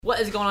What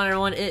is going on,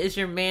 everyone? It is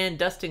your man,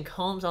 Dustin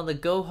Combs, on the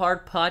Go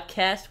Hard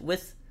podcast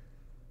with...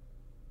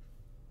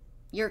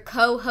 Your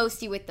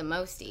co-hosty with the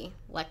mosty,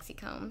 Lexi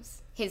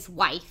Combs. His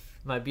wife.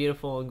 my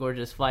beautiful and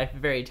gorgeous wife.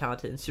 Very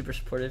talented and super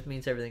supportive.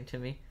 Means everything to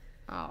me.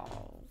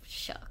 Oh,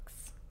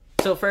 shucks.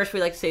 So first,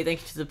 we'd like to say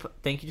thank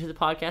you to the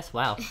podcast.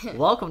 Wow.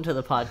 Welcome to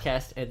the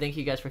podcast, and thank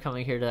you guys for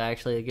coming here to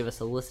actually give us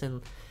a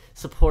listen,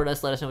 support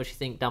us, let us know what you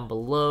think down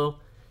below.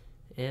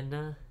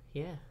 And,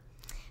 yeah.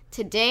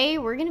 Today,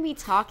 we're going to be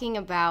talking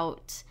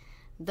about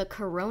the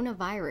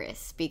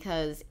coronavirus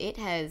because it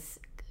has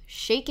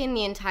shaken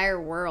the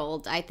entire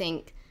world. I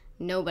think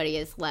nobody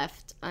is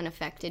left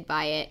unaffected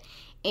by it.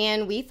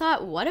 And we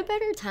thought, what a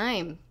better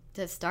time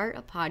to start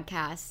a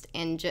podcast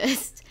and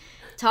just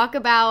talk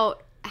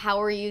about how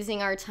we're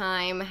using our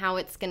time, how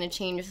it's going to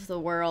change the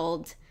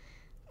world,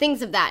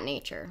 things of that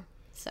nature.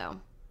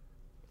 So...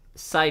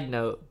 Side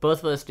note, both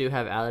of us do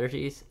have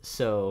allergies,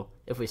 so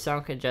if we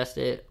sound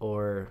congested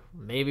or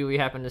maybe we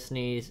happen to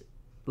sneeze,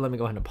 let me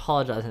go ahead and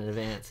apologize in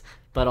advance.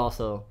 But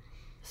also,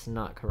 it's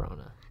not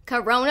corona.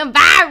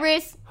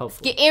 Coronavirus!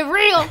 Hopefully. It's getting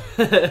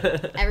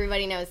real!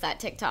 Everybody knows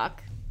that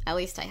TikTok. At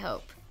least I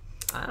hope.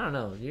 I don't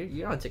know.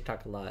 You're on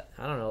TikTok a lot.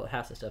 I don't know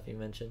half the stuff you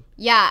mentioned.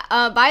 Yeah,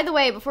 by the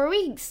way, before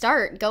we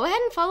start, go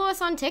ahead and follow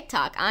us on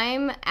TikTok.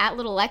 I'm at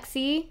Little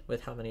Lexi.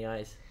 With how many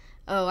eyes?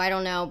 Oh, I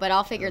don't know, but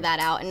I'll figure that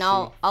out, and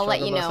I'll let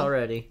you know.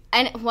 Already.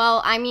 And,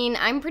 well, I mean,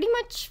 I'm pretty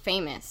much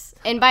famous.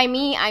 And by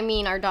me, I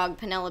mean our dog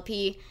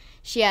Penelope.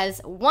 She has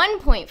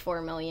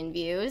 1.4 million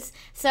views.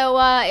 So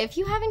if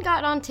you haven't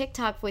got on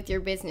TikTok with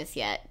your business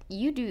yet,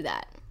 you do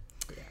that.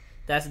 Yeah.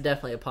 That's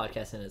definitely a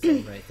podcast in its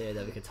own right there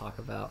that we could talk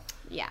about.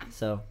 Yeah.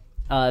 So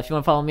if you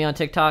want to follow me on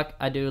TikTok,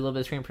 I do a little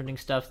bit of screen printing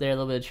stuff there, a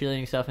little bit of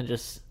cheerleading stuff, and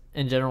just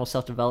in general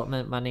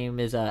self-development. My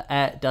name is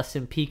at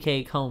Dustin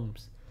PK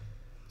Combs.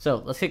 So,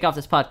 let's kick off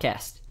this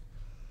podcast.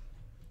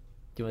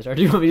 Do you want to start?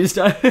 Do you want me to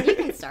start? You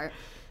can start.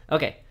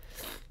 Okay.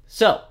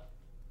 So,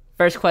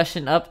 first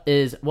question up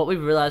is what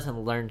we've realized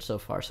and learned so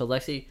far. So,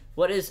 Lexi,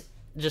 what is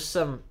just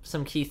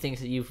some key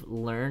things that you've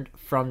learned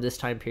from this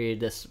time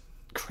period, this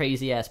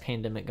crazy-ass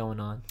pandemic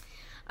going on?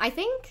 I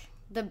think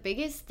the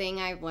biggest thing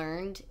I've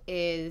learned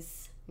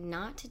is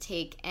not to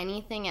take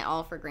anything at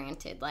all for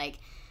granted. Like,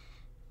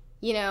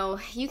 you know,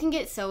 you can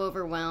get so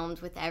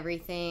overwhelmed with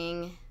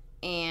everything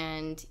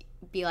and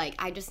be like,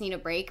 I just need a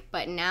break.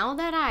 But now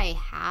that I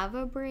have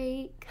a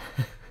break,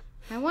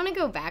 I want to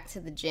go back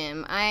to the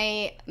gym.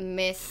 I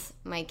miss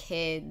my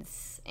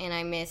kids and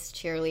I miss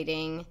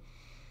cheerleading.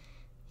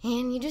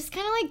 And you just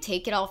kind of like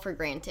take it all for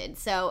granted.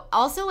 So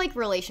also like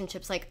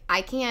relationships, like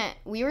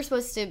we were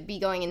supposed to be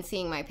going and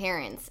seeing my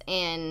parents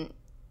and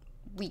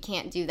we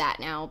can't do that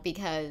now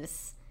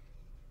because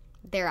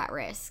they're at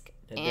risk.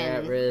 They're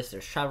at risk.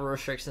 There's travel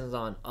restrictions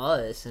on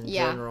us in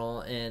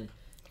general. And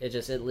it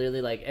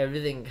literally like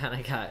everything kind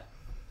of got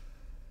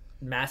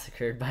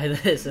massacred by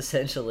this,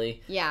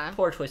 essentially. Yeah.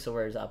 Poor choice of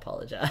words. I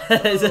apologize.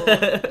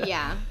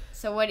 Yeah.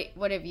 So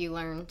what have you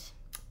learned?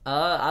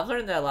 I've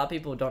learned that a lot of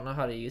people don't know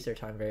how to use their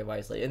time very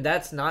wisely, and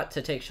that's not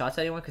to take shots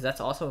at anyone, because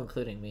that's also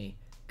including me.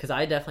 Because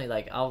I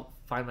definitely I'll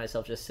find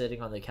myself just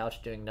sitting on the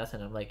couch doing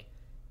nothing. I'm like,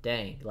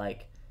 dang.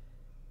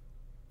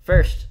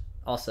 First,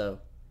 also,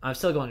 I'm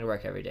still going to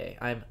work every day.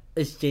 I'm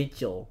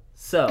essential.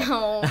 So.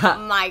 Oh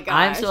my gosh.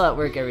 I'm still at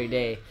work every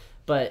day,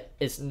 but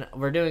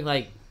we're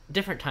doing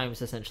different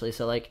times essentially.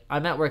 So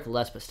I'm at work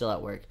less but still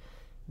at work.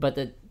 But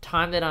the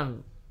time that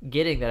I'm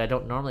getting that I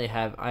don't normally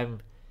have,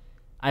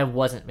 I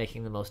wasn't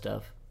making the most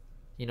of.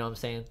 You know what I'm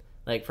saying?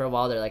 For a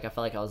while there, I felt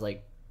like I was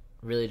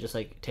really just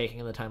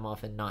taking the time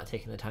off and not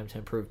taking the time to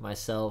improve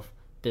myself,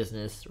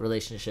 business,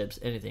 relationships,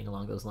 anything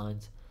along those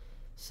lines.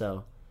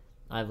 So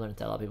I've learned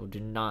that a lot of people do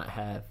not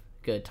have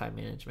good time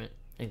management,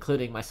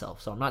 including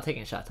myself. So I'm not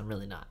taking shots. I'm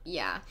really not.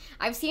 Yeah.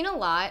 I've seen a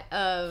lot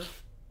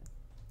of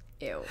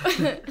Ew.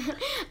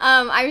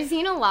 I've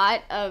seen a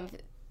lot of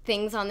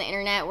things on the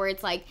internet where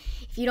it's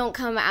if you don't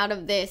come out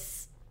of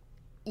this,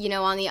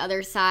 on the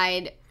other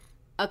side,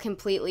 a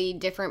completely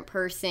different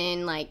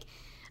person,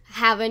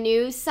 have a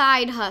new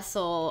side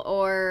hustle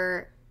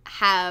or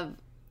have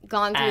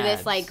gone through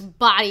Abs. this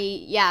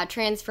body,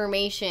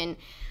 transformation.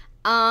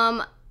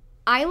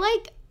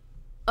 I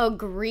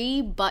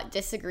agree but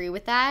disagree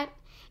with that.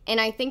 And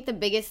I think the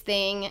biggest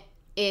thing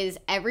is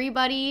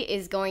everybody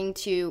is going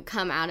to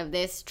come out of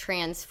this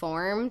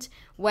transformed,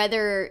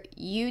 whether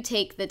you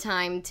take the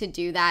time to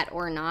do that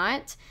or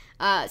not.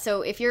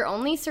 So if you're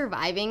only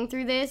surviving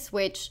through this,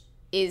 which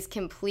is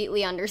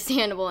completely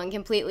understandable and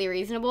completely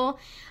reasonable,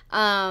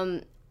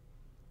 I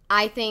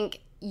think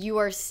you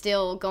are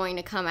still going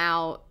to come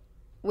out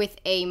with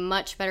a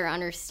much better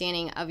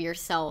understanding of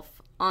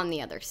yourself on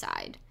the other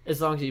side.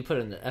 As long as you put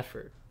in the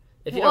effort.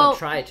 If you don't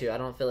try to, I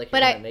don't feel like you're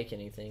going to make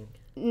anything.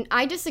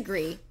 I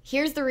disagree.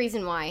 Here's the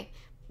reason why.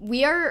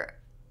 We are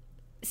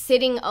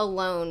sitting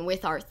alone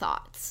with our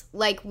thoughts.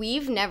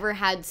 We've never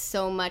had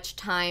so much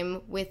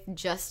time with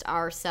just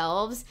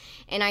ourselves.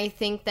 And I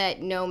think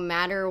that no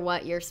matter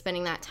what you're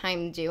spending that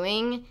time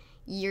doing,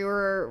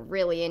 you're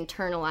really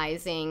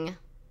internalizing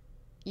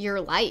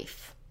your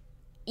life.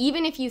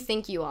 Even if you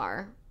think you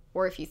are.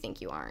 or if you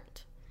think you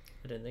aren't.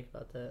 I didn't think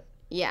about that.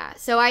 Yeah,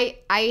 so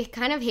I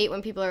kind of hate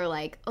when people are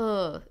like,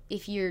 oh,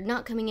 if you're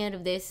not coming out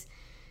of this,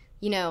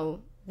 you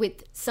know,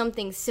 with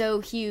something so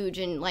huge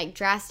and, like,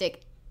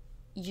 drastic,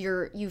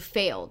 you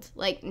failed.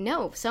 Like,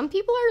 no, some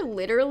people are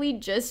literally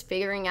just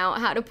figuring out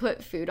how to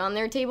put food on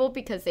their table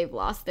because they've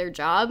lost their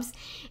jobs,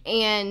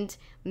 and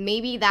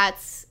maybe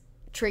that's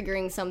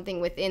triggering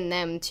something within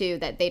them, too,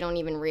 that they don't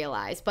even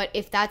realize. But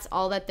if that's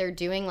all that they're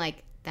doing,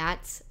 like,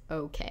 that's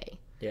okay.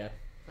 Yeah,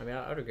 I mean,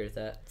 I would agree with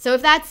that. So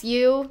if that's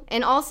you,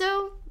 and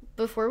also,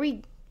 before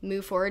we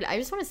move forward, I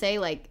just want to say,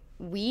 like,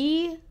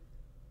 we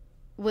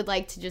would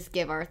like to just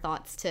give our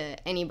thoughts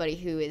to anybody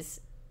who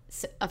is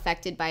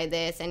affected by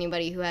this,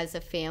 anybody who has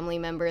a family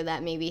member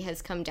that maybe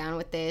has come down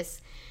with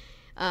this.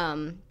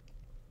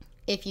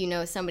 If you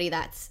know somebody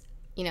that's,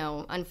 you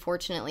know,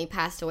 unfortunately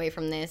passed away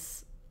from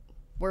this,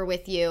 we're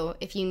with you.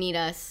 If you need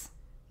us,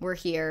 we're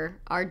here.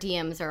 Our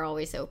DMs are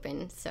always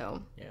open.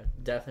 So yeah,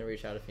 definitely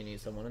reach out if you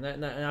need someone,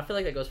 and I feel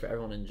like that goes for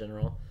everyone in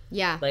general.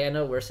 Yeah, like I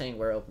know we're saying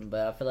we're open,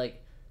 but I feel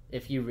like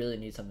if you really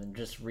need something,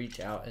 just reach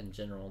out in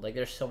general. Like,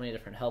 there's so many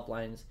different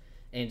helplines,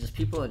 and just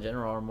people in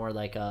general are more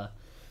like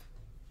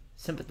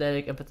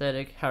sympathetic,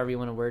 empathetic, however you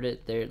want to word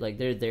it.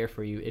 They're there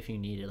for you if you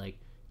need it. Like,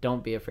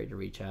 don't be afraid to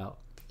reach out.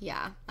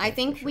 Yeah, I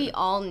think we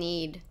all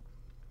need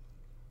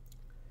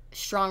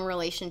strong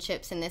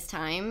relationships in this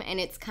time, and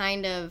it's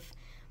kind of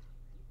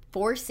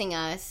forcing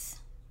us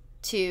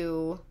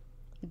to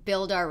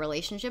build our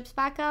relationships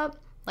back up,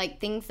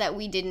 like things that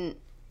we didn't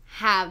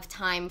have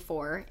time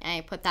for, and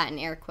I put that in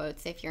air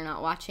quotes if you're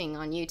not watching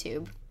on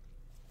YouTube.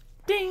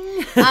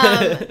 Ding!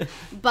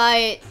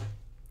 But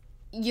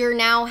you're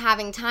now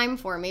having time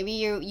for. Maybe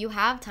you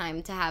have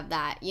time to have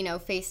that, you know,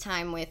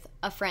 FaceTime with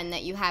a friend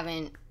that you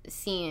haven't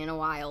seen in a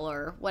while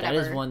or whatever.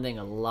 That is one thing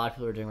a lot of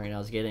people are doing right now,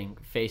 is getting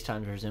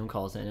FaceTimes or Zoom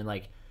calls in. And,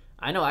 like,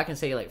 I know I can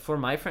say, like, for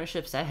my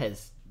friendships, that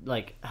has,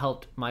 like,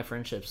 helped my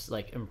friendships,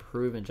 like,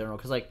 improve in general.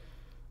 Because, like,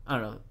 I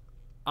don't know.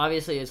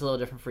 Obviously, it's a little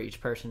different for each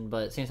person,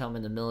 but at the same time, I'm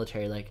in the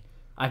military, like,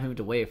 I moved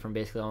away from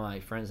basically all my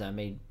friends that I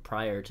made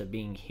prior to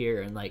being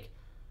here, and, like,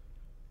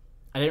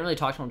 I didn't really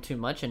talk to them too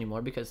much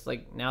anymore because,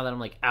 like, now that I'm,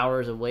 like,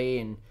 hours away,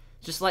 and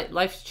just, like,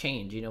 life's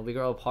changed, you know, we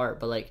grow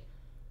apart, but, like,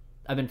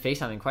 I've been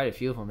FaceTiming quite a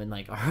few of them, and,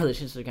 like, our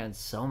relationships have gotten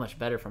so much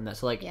better from that.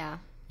 So, like, yeah,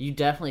 you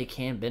definitely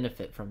can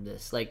benefit from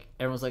this. Like,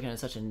 everyone's looking at it in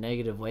such a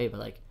negative way, but,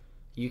 like,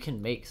 you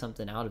can make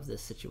something out of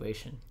this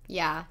situation.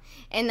 Yeah,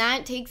 and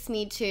that takes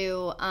me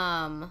to,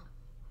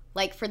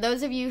 like, for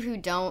those of you who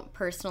don't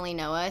personally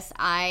know us,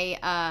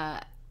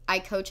 I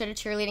coach at a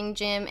cheerleading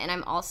gym, and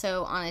I'm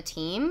also on a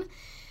team.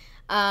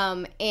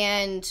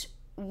 And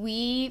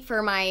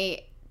for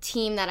my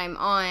team that I'm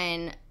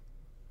on,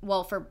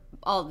 well, for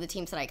all of the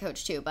teams that I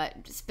coach too, but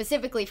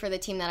specifically for the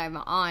team that I'm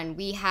on,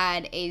 we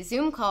had a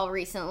Zoom call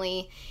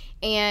recently,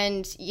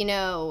 and, you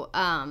know,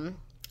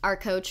 our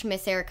coach,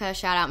 Miss Erica,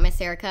 shout out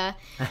Miss Erica,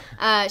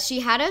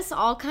 she had us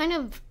all kind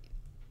of,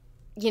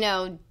 you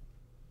know,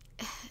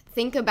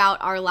 think about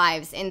our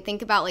lives and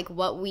think about, like,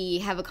 what we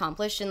have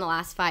accomplished in the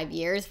last 5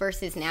 years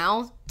versus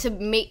now, to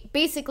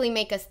basically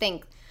make us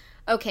think,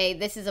 okay,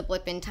 this is a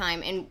blip in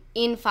time, and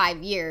in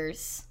 5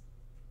 years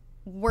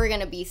we're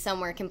gonna be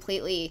somewhere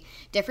completely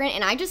different.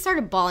 And I just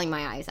started bawling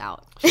my eyes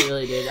out. She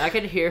really did. I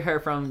could hear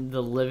her from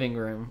the living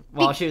room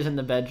while she was in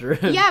the bedroom.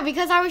 Yeah,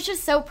 because I was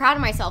just so proud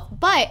of myself.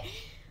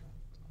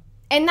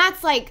 And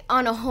that's, like,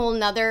 on a whole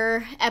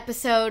nother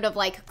episode of,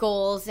 like,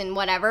 goals and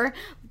whatever,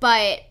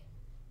 but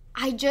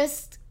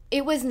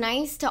it was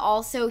nice to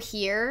also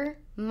hear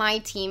my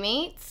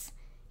teammates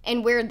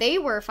and where they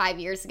were 5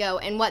 years ago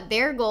and what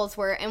their goals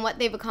were and what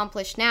they've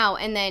accomplished now,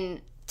 and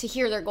then to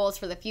hear their goals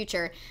for the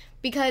future.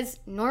 Because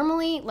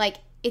normally, like,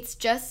 it's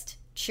just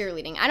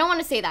cheerleading. I don't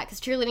want to say that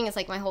because cheerleading is,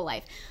 like, my whole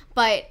life.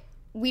 But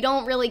we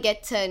don't really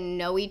get to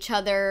know each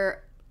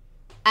other,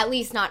 at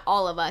least not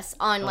all of us,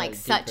 on, like,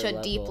 such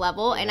a deep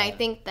level. Yeah. And I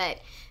think that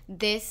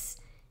this,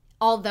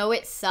 although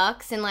it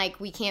sucks and, like,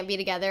 we can't be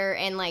together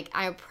and, like,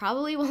 I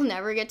probably will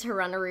never get to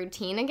run a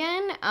routine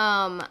again,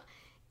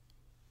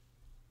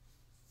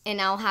 and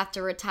I'll have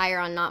to retire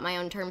on not my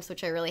own terms,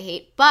 which I really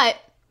hate. But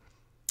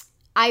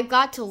I've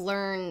got to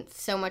learn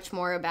so much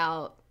more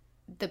about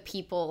the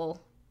people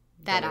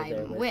that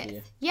I'm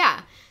with.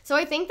 Yeah. So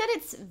I think that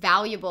it's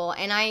valuable,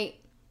 and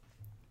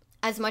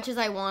as much as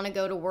I want to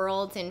go to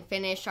Worlds and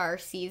finish our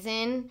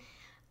season,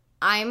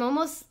 I'm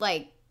almost,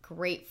 like,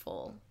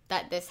 grateful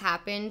that this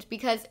happened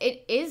because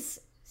it is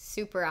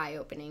super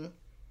eye-opening.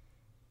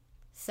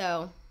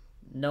 So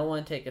no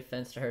one take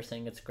offense to her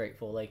saying it's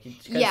grateful. Like,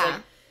 yeah.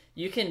 Like,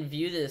 you can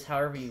view this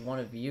however you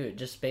want to view it,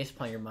 just based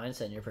upon your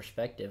mindset and your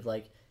perspective.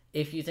 Like,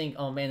 if you think,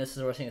 oh man, this is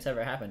the worst thing that's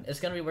ever happened, it's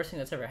going to be the worst thing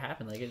that's ever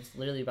happened. Like, it's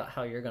literally about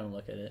how you're going to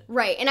look at it.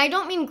 Right. And I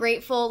don't mean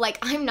grateful. Like,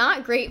 I'm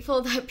not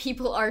grateful that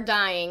people are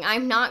dying.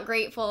 I'm not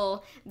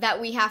grateful that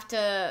we have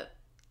to,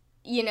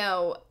 you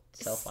know,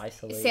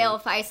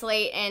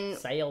 self-isolate and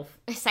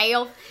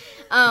sail.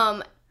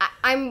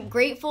 I'm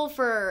grateful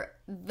for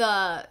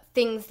the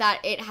things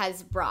that it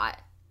has brought,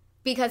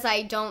 because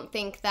I don't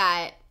think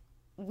that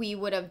we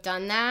would have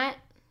done that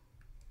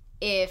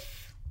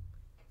if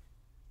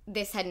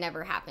this had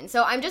never happened.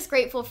 So I'm just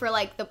grateful for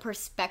like the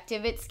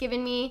perspective it's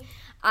given me.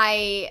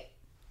 I'm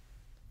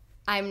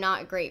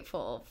not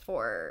grateful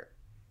for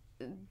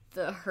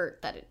the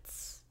hurt that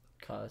it's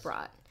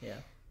brought. Yeah.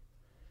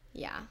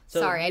 Yeah.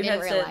 So sorry, I didn't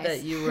realize. You had said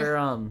that you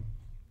were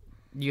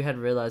you had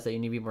realized that you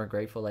need to be more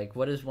grateful. Like,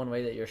 what is one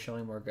way that you're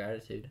showing more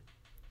gratitude?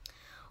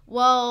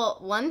 Well,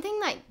 one thing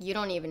that you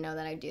don't even know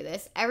that I do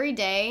this every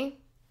day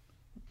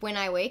when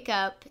I wake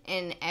up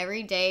and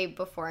every day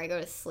before I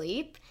go to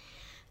sleep,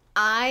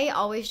 I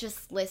always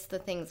just list the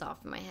things off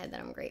in my head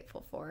that I'm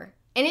grateful for.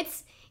 And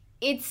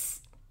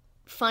it's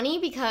funny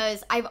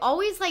because I've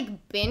always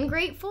like been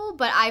grateful,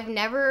 but I've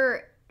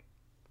never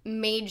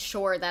made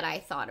sure that I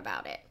thought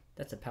about it.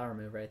 That's a power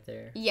move right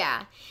there.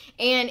 Yeah.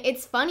 And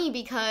it's funny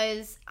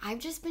because I've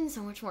just been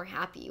so much more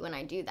happy when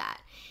I do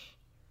that.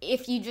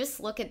 If you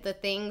just look at the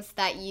things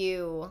that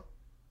you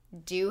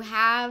do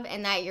have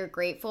and that you're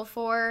grateful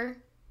for,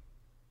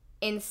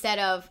 instead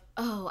of,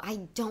 oh, I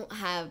don't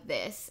have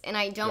this and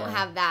I don't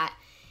have that,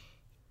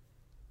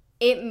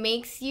 it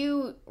makes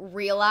you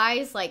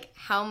realize like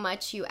how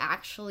much you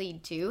actually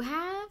do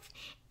have.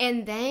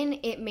 And then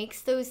it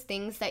makes those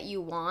things that you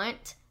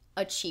want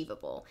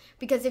achievable.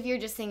 Because if you're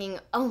just thinking,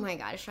 oh my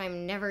gosh,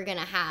 I'm never gonna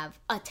have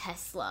a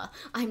Tesla,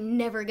 I'm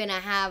never gonna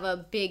have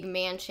a big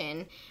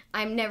mansion,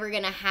 I'm never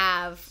gonna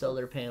have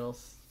solar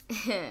panels,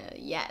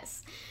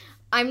 yes,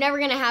 I'm never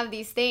gonna have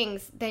these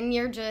things, then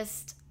you're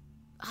just,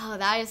 oh,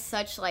 that is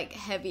such like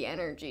heavy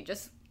energy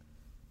just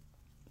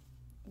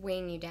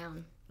weighing you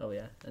down. Oh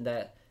yeah. And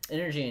that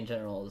energy in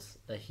general is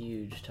a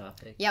huge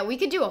topic. Yeah, we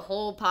could do a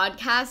whole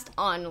podcast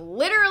on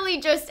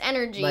literally just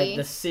energy. Like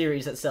the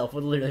series itself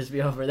would literally just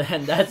be over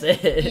then. That's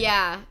it.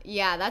 Yeah,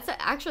 that's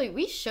actually,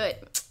 we should,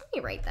 let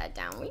me write that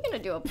down. We're going to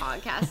do a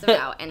podcast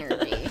about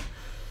energy.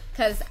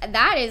 Because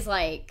that is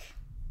like,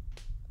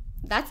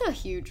 that's a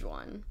huge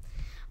one.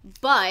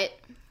 But,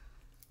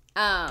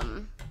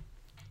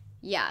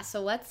 yeah,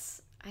 so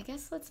let's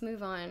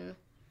move on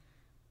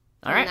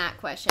that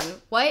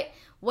question. What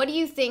do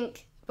you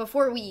think,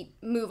 before we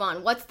move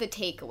on, what's the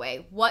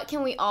takeaway? What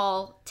can we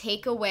all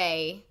take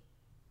away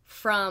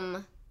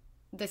from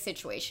the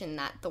situation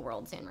that the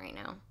world's in right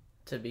now?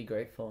 To be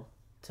grateful,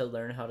 to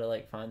learn how to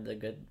like find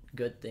the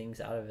good things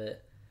out of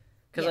it.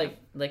 Because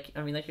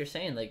like you're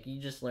saying, like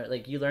you just learn,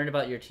 like you learned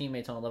about your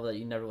teammates on a level that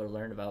you never would have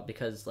learned about.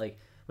 Because like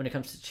when it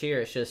comes to cheer,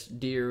 it's just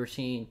do your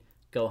routine,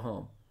 go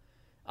home.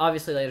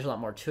 Obviously, like, there's a lot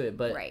more to it,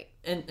 but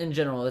in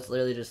general, it's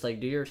literally just like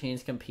do your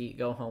routines, compete,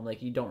 go home.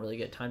 Like you don't really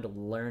get time to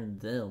learn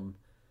them.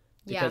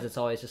 Because it's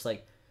always just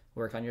like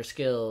work on your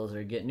skills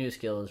or get new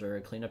skills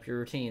or clean up your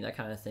routine, that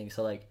kind of thing.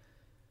 So like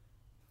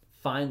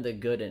find the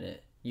good in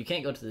it. You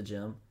can't go to the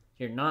gym.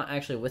 You're not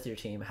actually with your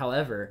team.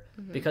 However,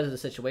 because of the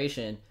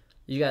situation,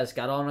 you guys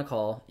got on a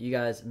call. You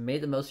guys made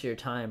the most of your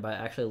time by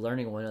actually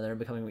learning one another and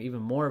becoming even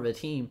more of a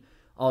team,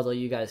 although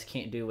you guys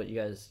can't do what you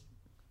guys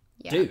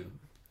do.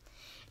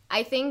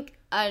 I think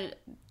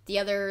the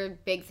other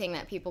big thing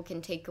that people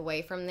can take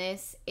away from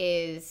this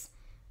is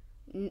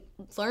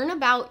learn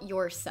about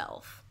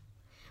yourself.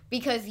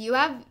 Because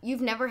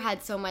you've never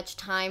had so much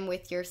time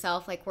with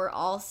yourself. Like, we're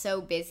all so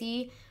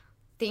busy.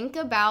 Think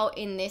about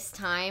in this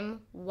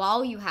time,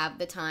 while you have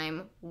the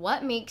time,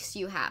 what makes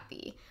you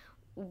happy?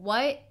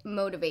 What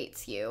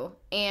motivates you?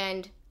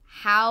 And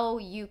how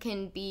you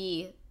can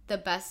be the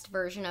best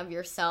version of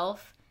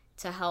yourself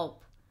to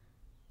help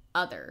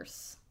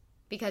others.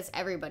 Because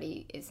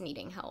everybody is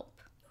needing help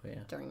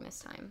during this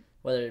time.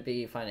 Whether it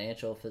be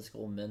financial,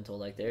 physical, mental,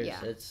 like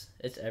it's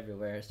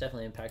everywhere. It's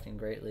definitely impacting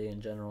greatly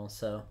in general,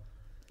 so...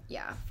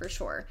 Yeah, for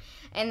sure.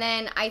 And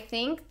then I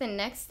think the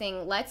next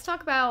thing, let's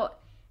talk about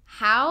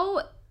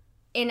how,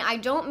 and I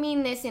don't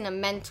mean this in a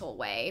mental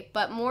way,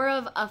 but more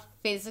of a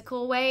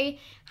physical way.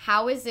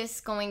 How is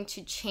this going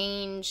to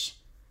change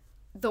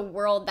the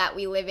world that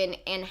we live in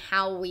and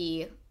how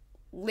we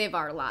live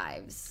our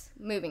lives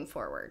moving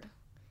forward?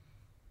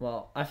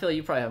 Well, I feel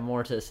you probably have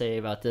more to say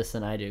about this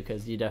than I do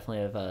because you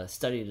definitely have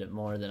studied it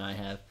more than I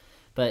have.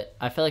 But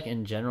I feel like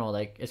in general,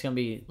 like it's going to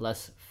be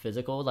less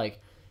physical. Like,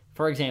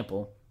 for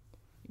example...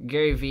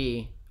 Gary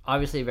Vee,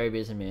 obviously a very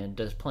busy man,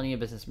 does plenty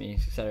of business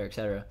meetings, etc.,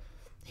 etc.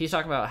 He's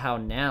talking about how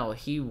now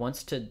he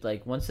wants to,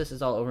 like, once this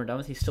is all over and done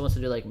with, he still wants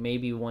to do, like,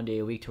 maybe one day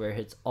a week to where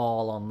it's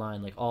all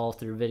online, like, all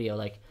through video.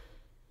 Like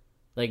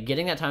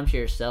getting that time to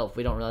yourself,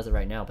 we don't realize it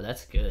right now, but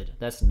that's good.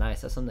 That's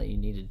nice. That's something that you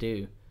need to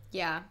do.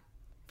 Yeah,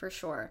 for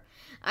sure.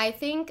 I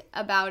think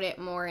about it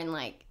more in,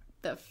 like,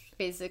 the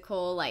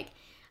physical, like...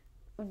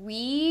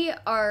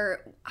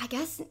 I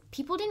guess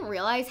people didn't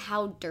realize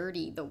how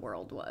dirty the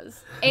world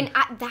was. And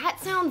that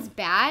sounds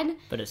bad.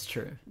 But it's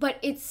true. But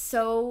it's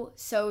so,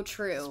 so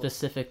true.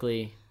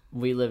 Specifically,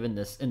 we live in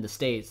the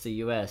States, the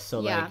U.S., so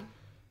like,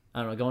 I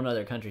don't know, going to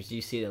other countries,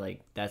 you see that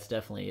like, that's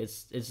definitely,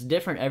 it's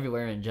different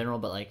everywhere in general,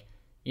 but like,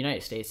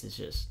 United States is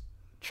just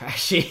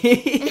trashy.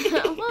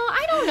 Well,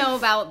 I don't know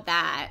about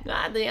that.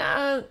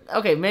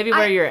 Okay, maybe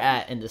where you're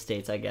at in the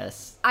States, I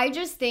guess. I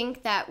just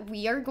think that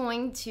we are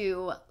going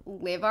to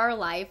live our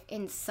life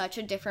in such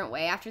a different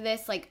way after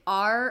this. Like,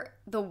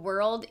 the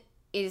world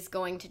is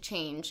going to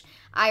change.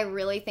 I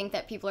really think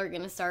that people are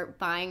going to start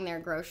buying their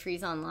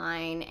groceries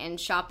online and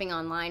shopping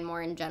online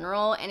more in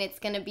general, and it's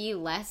going to be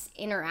less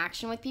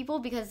interaction with people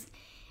because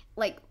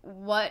like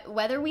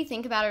whether we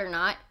think about it or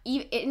not,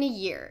 in a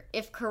year,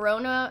 if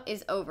Corona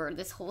is over,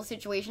 this whole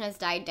situation has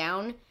died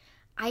down,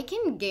 I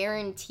can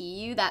guarantee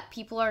you that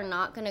people are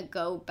not going to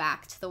go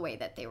back to the way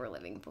that they were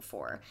living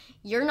before.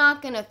 You're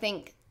not going to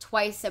think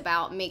twice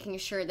about making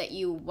sure that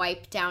you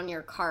wipe down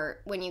your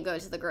cart when you go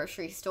to the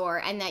grocery store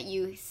and that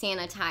you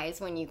sanitize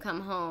when you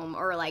come home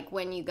or like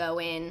when you go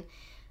in.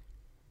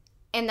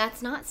 And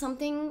that's not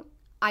something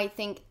I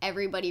think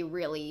everybody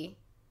really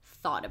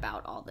thought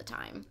about all the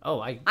time.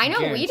 Oh, I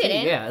know we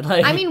didn't. Yeah,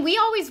 like... I mean, we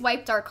always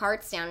wiped our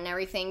carts down and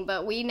everything,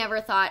 but we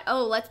never thought,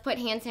 oh, let's put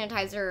hand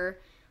sanitizer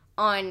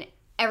on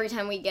every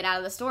time we get out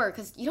of the store,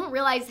 because you don't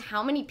realize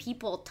how many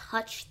people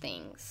touch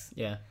things.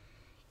 Yeah.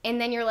 And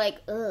then you're like,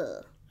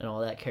 ugh. And all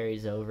that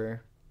carries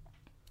over.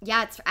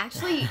 Yeah, it's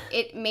actually,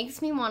 it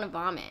makes me want to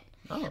vomit.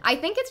 Oh. I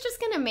think it's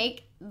just going to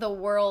make the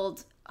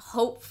world,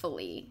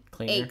 hopefully,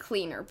 Cleaner. a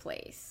cleaner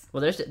place.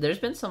 Well, there's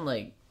been some,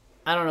 like,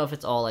 I don't know if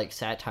it's all, like,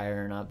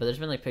 satire or not, but there's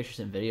been, like, pictures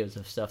and videos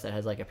of stuff that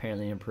has, like,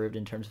 apparently improved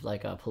in terms of,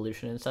 like,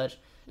 pollution and such.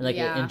 And, like,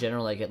 Yeah. in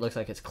general, like, it looks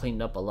like it's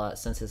cleaned up a lot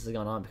since this has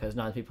gone on because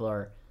now people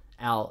are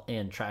out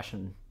and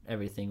trashing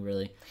everything,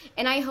 really.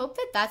 And I hope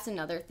that that's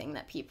another thing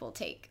that people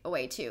take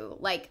away, too.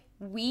 Like,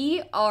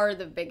 we are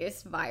the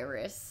biggest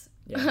virus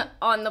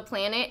on the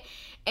planet.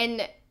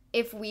 And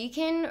if we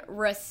can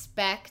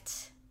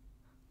respect,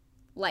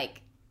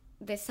 like,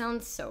 this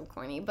sounds so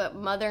corny, but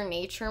Mother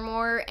Nature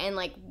more and,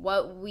 like,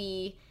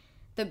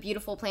 the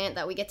beautiful planet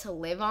that we get to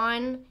live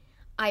on,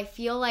 I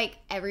feel like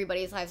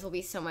everybody's lives will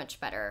be so much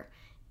better.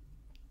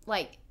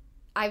 Like,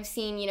 I've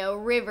seen,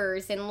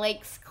 rivers and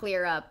lakes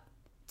clear up,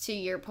 to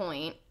your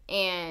point,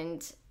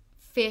 and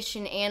fish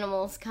and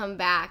animals come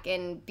back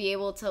and be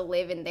able to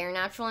live in their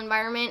natural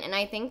environment. And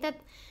I think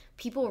that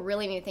people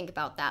really need to think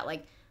about that.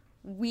 Like,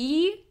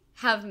 we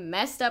have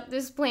messed up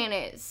this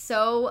planet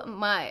so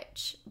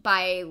much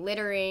by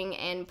littering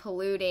and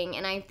polluting,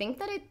 and I think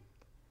that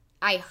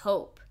I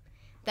hope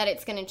that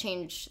it's going to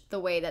change the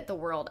way that the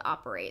world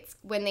operates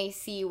when they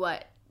see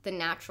what the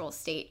natural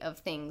state of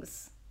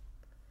things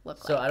look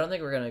like. So I don't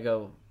think we're going to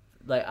go,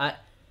 like,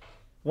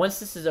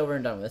 once this is over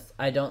and done with,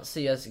 I don't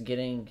see us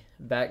getting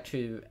back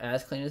to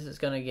as clean as it's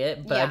going to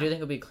get, but I do think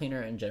it'll be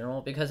cleaner in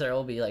general because there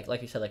will be,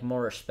 like you said, like,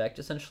 more respect,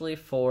 essentially,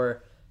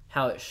 for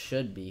how it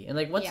should be. And,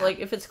 like, once, like,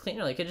 if it's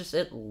cleaner, like,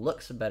 it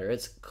looks better.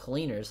 It's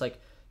cleaner. It's, like,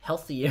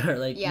 healthier.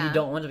 Like, you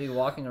don't want to be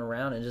walking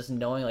around and just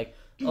knowing, like,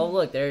 oh,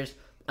 look, there's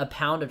a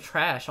pound of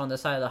trash on the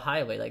side of the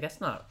highway. Like,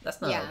 that's not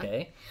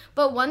okay.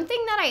 But one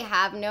thing that I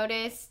have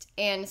noticed,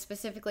 and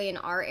specifically in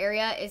our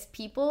area, is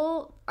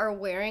people are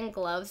wearing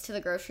gloves to the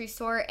grocery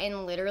store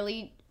and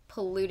literally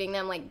polluting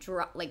them,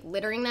 like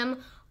littering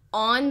them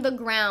on the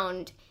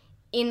ground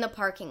in the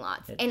parking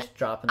lots. And just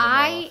dropping them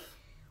off.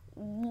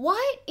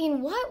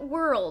 In what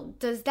world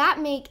does that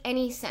make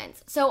any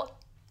sense? So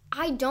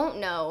I don't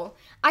know.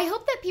 I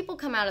hope that people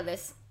come out of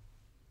this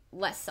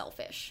less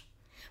selfish.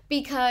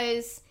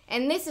 Because,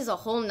 and this is a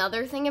whole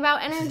nother thing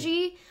about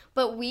energy,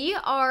 but we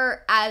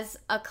are as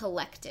a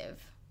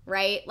collective,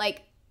 right?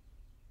 Like,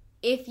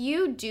 if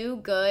you do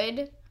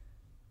good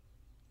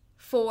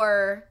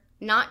for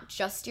not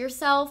just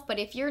yourself, but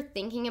if you're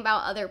thinking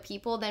about other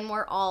people, then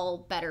we're all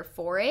better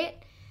for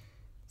it.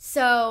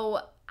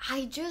 So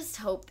I just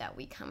hope that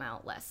we come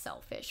out less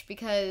selfish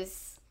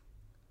because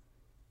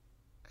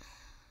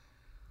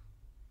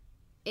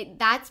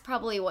that's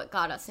probably what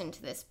got us into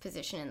this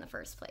position in the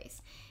first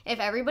place. If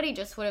everybody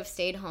just would have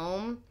stayed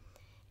home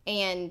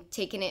and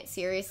taken it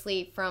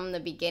seriously from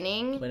the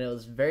beginning. When it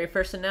was very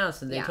first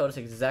announced and they told us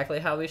exactly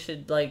how we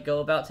should, like,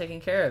 go about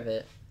taking care of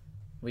it,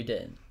 we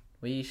didn't.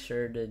 We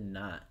sure did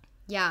not.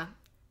 Yeah.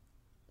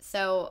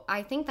 So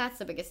I think that's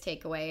the biggest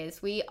takeaway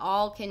is we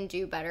all can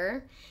do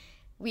better.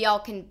 We all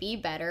can be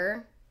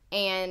better.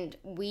 And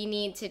we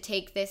need to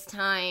take this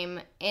time,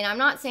 and I'm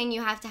not saying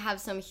you have to have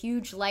some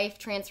huge life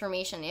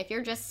transformation. If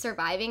you're just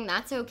surviving,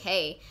 that's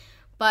okay.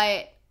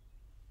 But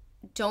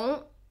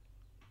don't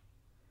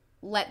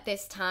let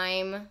this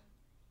time,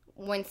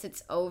 once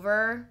it's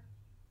over,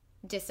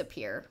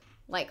 disappear,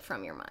 like,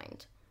 from your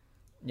mind.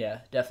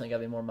 Yeah, definitely got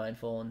to be more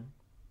mindful and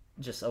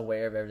just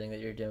aware of everything that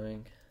you're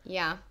doing.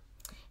 Yeah,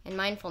 and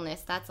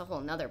mindfulness, that's a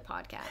whole nother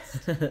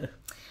podcast.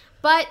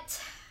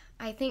 But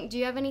I think, do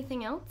you have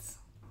anything else?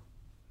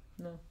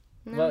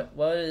 No.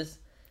 What is...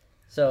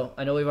 So,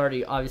 I know we've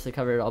already obviously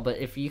covered it all, but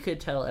if you could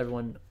tell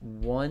everyone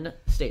one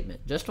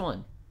statement, just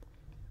one,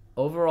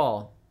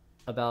 overall,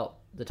 about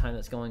the time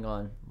that's going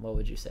on, what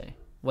would you say?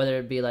 Whether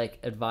it be, like,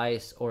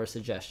 advice or a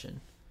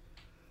suggestion.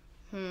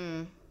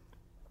 I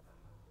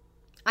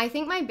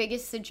think my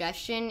biggest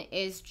suggestion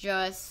is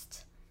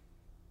just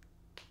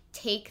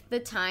take the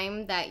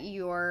time that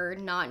you're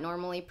not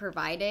normally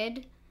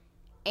provided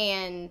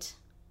and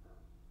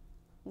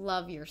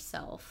love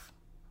yourself.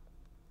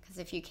 Because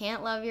if you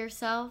can't love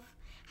yourself,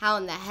 how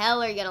in the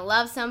hell are you going to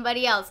love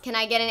somebody else? Can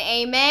I get an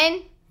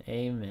amen?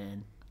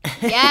 Amen.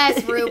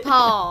 Yes,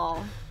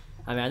 RuPaul.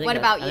 I mean, What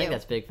about I think you?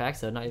 that's big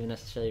facts, though. Not even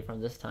necessarily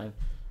from this time.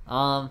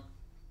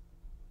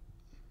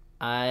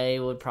 I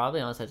would probably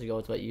honestly have to go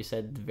with what you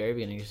said at the very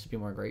beginning, just to be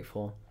more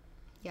grateful.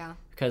 Yeah.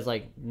 Because,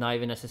 like, not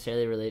even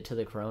necessarily related to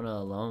the corona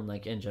alone,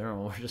 like, in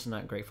general, we're just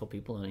not grateful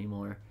people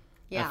anymore.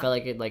 Yeah. I feel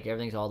like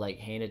everything's all, like,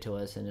 handed to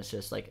us, and it's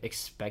just, like,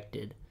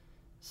 expected.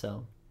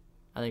 So,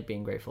 I think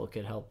being grateful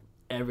could help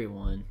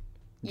everyone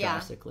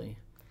drastically.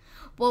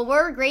 Well,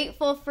 we're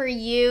grateful for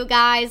you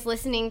guys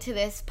listening to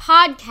this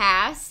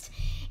podcast.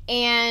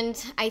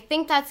 And I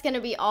think that's going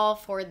to be all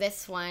for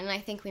this one. I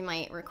think we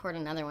might record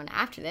another one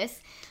after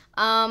this.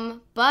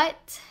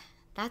 But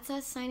that's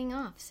us signing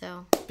off.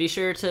 So be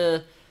sure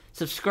to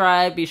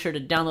subscribe. Be sure to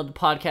download the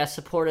podcast.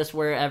 Support us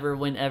wherever,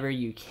 whenever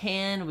you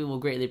can. We will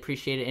greatly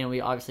appreciate it. And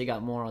we obviously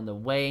got more on the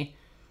way.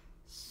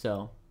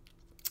 So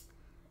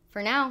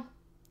for now,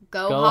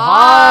 go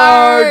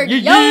hard! Yay!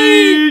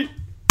 Yay!